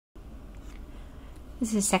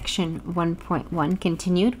This is section 1.1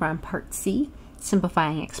 continued. We're on part C,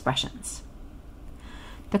 simplifying expressions.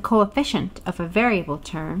 The coefficient of a variable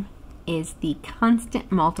term is the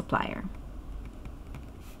constant multiplier.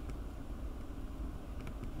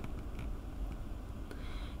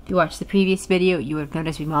 If you watched the previous video, you would have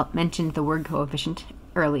noticed we mentioned the word coefficient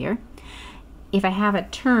earlier. If I have a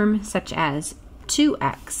term such as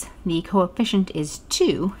 2x, the coefficient is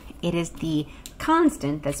 2. It is the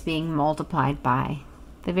constant that's being multiplied by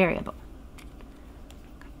the variable.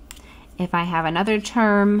 If I have another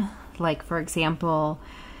term, like for example,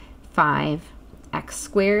 5x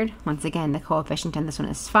squared, once again the coefficient in this one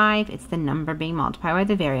is 5, it's the number being multiplied by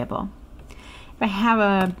the variable. If I have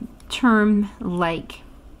a term like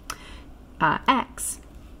x,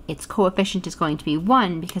 its coefficient is going to be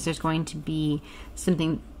 1 because there's going to be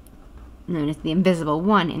something known as the invisible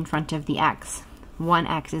 1 in front of the x.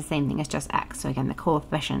 1x is the same thing as just x. So again, the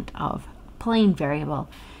coefficient of a plain variable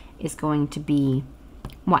is going to be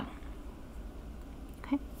 1.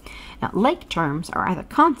 Okay. Now, like terms are either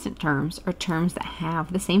constant terms or terms that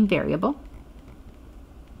have the same variable.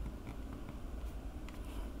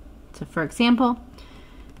 So for example,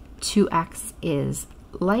 2x is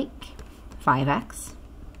like 5x,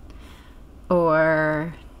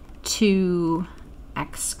 or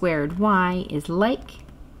 2x squared y is like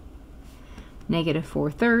negative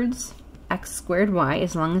 4/3 x squared y.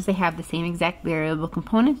 As long as they have the same exact variable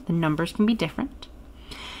component, the numbers can be different.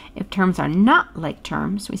 If terms are not like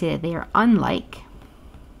terms, we say that they are unlike.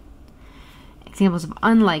 Examples of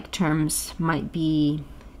unlike terms might be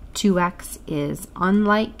 2x is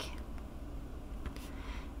unlike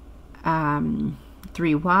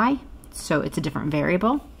 3y, so it's a different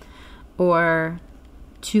variable. Or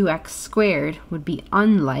 2x squared would be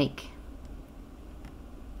unlike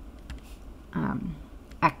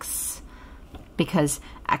x, because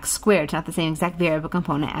x squared is not the same exact variable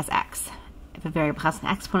component as x. If a variable has an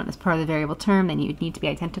exponent that's part of the variable term, then you'd need to be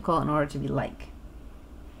identical in order to be like.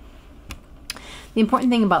 The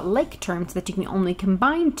important thing about like terms is that you can only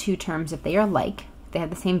combine two terms if they are like, if they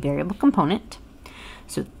have the same variable component.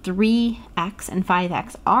 So 3x and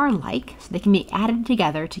 5x are like, so they can be added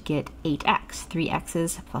together to get 8x.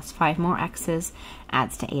 3x's plus 5 more x's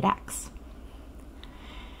adds to 8x.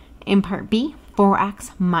 In part B,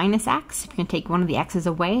 4x minus x, if you're going to take one of the x's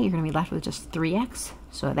away, you're going to be left with just 3x.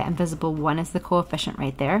 So that invisible 1 is the coefficient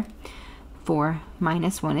right there. 4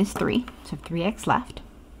 minus 1 is 3, so 3x left.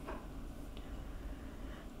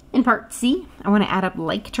 In part C, I want to add up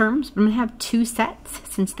like terms, but I'm going to have two sets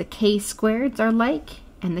since the k squareds are like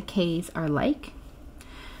and the k's are like.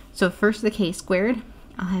 So first the k squared,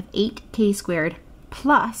 I'll have 8k squared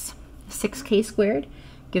plus 6k squared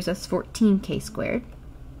gives us 14k squared.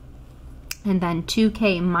 And then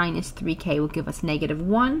 2k minus 3k will give us negative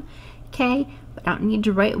 1k, but I don't need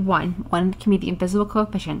to write 1. 1 can be the invisible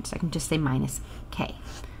coefficient, so I can just say minus k.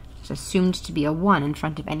 It's assumed to be a 1 in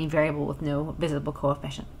front of any variable with no visible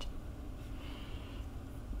coefficient.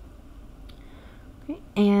 Okay,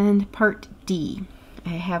 and part D. I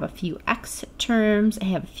have a few x terms, I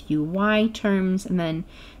have a few y terms, and then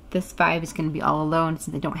this 5 is going to be all alone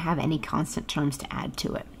since I don't have any constant terms to add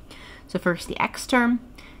to it. So first the x term,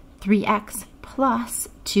 3x plus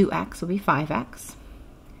 2x will be 5x.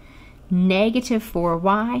 Negative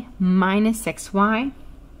 4y minus 6y,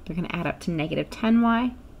 they're going to add up to negative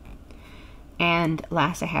 10y. And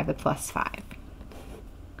last I have the plus 5.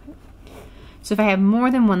 Okay. So if I have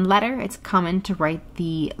more than one letter, it's common to write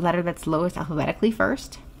the letter that's lowest alphabetically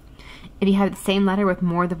first. If you have the same letter with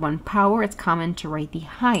more than one power, it's common to write the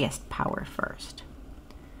highest power first.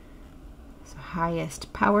 So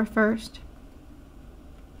highest power first.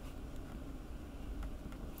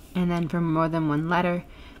 And then for more than one letter,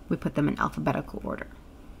 we put them in alphabetical order,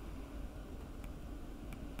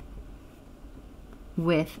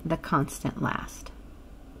 with the constant last.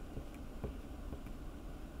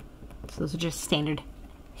 So those are just standard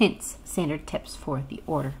hints, standard tips for the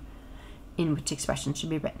order in which expressions should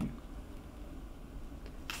be written.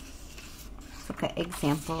 Let's look at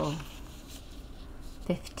example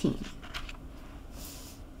 15.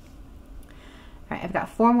 All right, I've got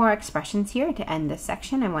 4 more expressions here to end this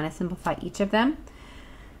section. I want to simplify each of them.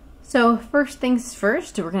 So first things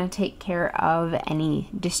first, we're going to take care of any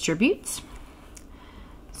distributes.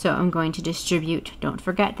 So I'm going to distribute, don't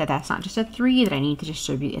forget that that's not just a 3 that I need to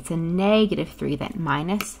distribute, it's a negative 3 that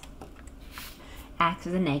minus acts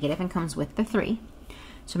as a negative and comes with the 3.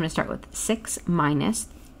 So I'm going to start with 6 minus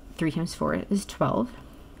 3 times 4 is 12.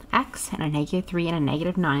 X and a negative 3 and a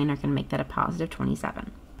negative 9 are going to make that a positive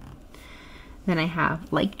 27. Then I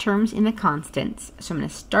have like terms in the constants, so I'm going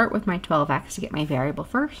to start with my 12x to get my variable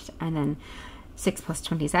first, and then 6 plus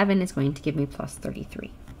 27 is going to give me plus 33.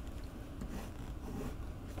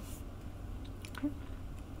 Okay.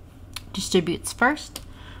 Distributes first.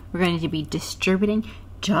 We're going to be distributing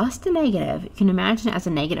just a negative. You can imagine it as a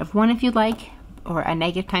 -1 if you'd like, or a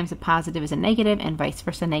negative times a positive is a negative, and vice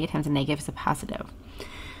versa, negative times a negative is a positive.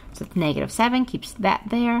 So it's -7, keeps that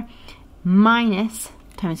there. Minus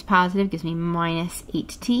times positive gives me minus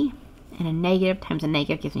 8t, and a negative times a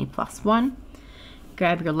negative gives me plus 1.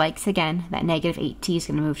 Grab your likes again. That negative 8t is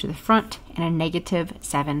going to move to the front, and a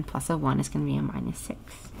 -7 plus a 1 is going to be a minus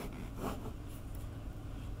 6.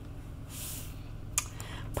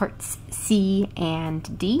 Parts C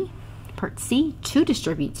and D. Part C, 2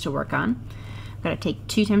 distributes to work on. I've got to take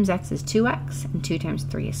 2 times x is 2x, and 2 times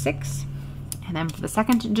 3 is 6. And then for the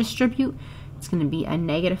second to distribute, it's going to be a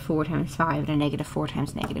 -4 times 5 and a -4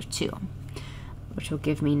 times -2, which will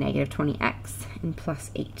give me -20x and plus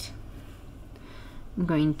 8. I'm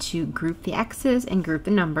going to group the x's and group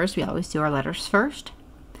the numbers. We always do our letters first.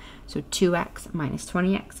 So 2x minus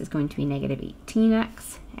 20x is going to be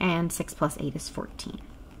 -18x, and 6 plus 8 is 14.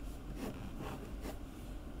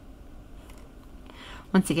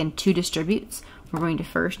 Once again, 2 distributes. We're going to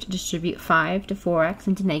first distribute 5 to 4x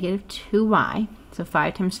into -2y. So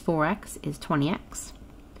 5 times 4x is 20x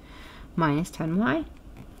minus 10y.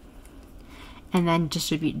 And then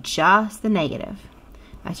distribute just the negative.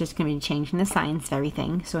 That's just going to be changing the signs of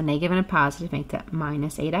everything. So a negative and a positive makes that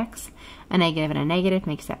minus 8x. A negative and a negative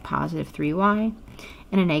makes that positive 3y.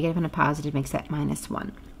 And a negative and a positive makes that minus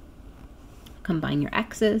 1. Combine your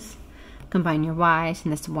x's. Combine your y's,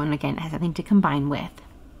 and this 1 again has nothing to combine with.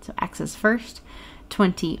 So x's first.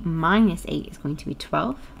 20 minus 8 is going to be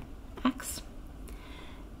 12x.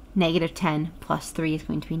 -10 plus 3 is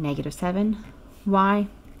going to be -7y.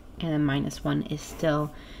 And then minus 1 is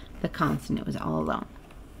still the constant. It was all alone.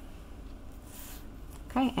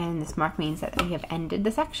 Okay, and this mark means that we have ended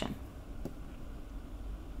the section.